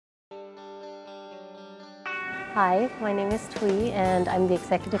Hi, my name is Thuy and I'm the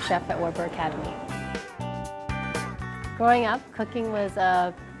executive chef at Weber Academy. Growing up, cooking was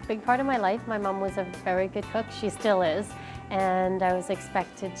a big part of my life. My mom was a very good cook, she still is, and I was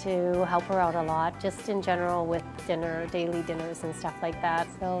expected to help her out a lot, just in general with dinner, daily dinners and stuff like that.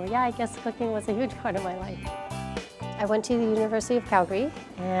 So yeah, I guess cooking was a huge part of my life. I went to the University of Calgary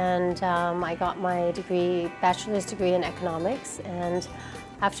and I got my bachelor's degree in economics, and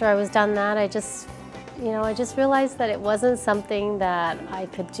after I was done that, I just realized that it wasn't something that I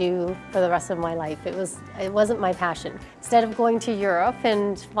could do for the rest of my life. It wasn't my passion. Instead of going to Europe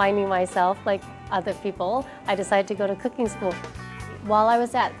and finding myself like other people, I decided to go to cooking school. While I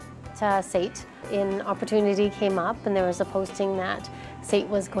was at SAIT, an opportunity came up and there was a posting that SAIT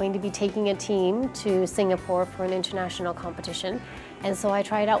was going to be taking a team to Singapore for an international competition. And so I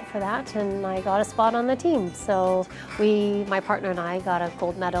tried out for that and I got a spot on the team. So my partner and I got a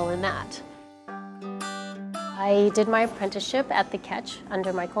gold medal in that. I did my apprenticeship at the Catch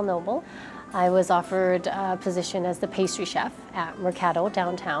under Michael Noble. I was offered a position as the pastry chef at Mercado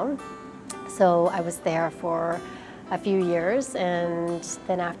downtown. So I was there for a few years, and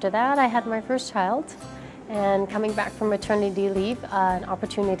then after that I had my first child. And coming back from maternity leave, an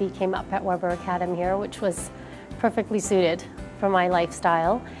opportunity came up at Weber Academy here, which was perfectly suited for my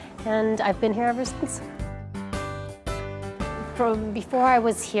lifestyle, and I've been here ever since. From before I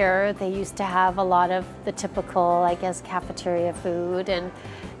was here, they used to have a lot of the typical, I guess, cafeteria food, and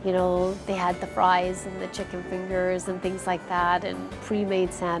they had the fries and the chicken fingers and things like that, and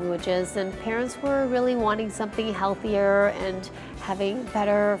pre-made sandwiches, and parents were really wanting something healthier and having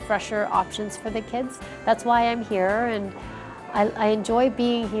better, fresher options for the kids. That's why I'm here, and I enjoy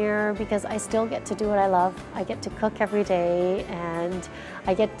being here because I still get to do what I love. I get to cook every day, and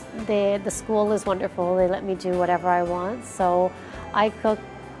the school is wonderful. They let me do whatever I want, so I cook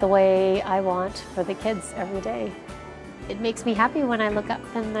the way I want for the kids every day. It makes me happy when I look up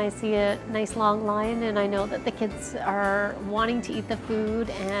and I see a nice long line, and I know that the kids are wanting to eat the food,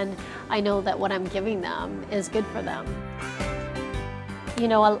 and I know that what I'm giving them is good for them.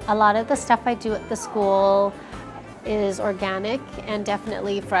 A lot of the stuff I do at the school is organic and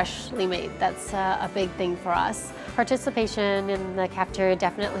definitely freshly made. That's a big thing for us. Participation in the cafeteria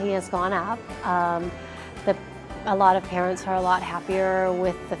definitely has gone up. A lot of parents are a lot happier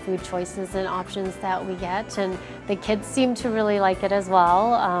with the food choices and options that we get, and the kids seem to really like it as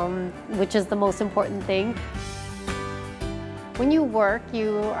well, which is the most important thing. When you work,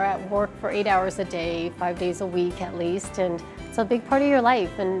 you are at work for 8 hours a day, 5 days a week at least, and it's a big part of your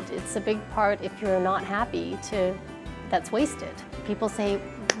life, and it's a big part if you're not happy that's wasted. People say,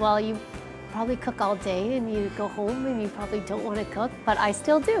 well, you probably cook all day and you go home and you probably don't want to cook, but I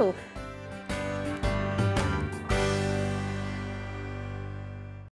still do.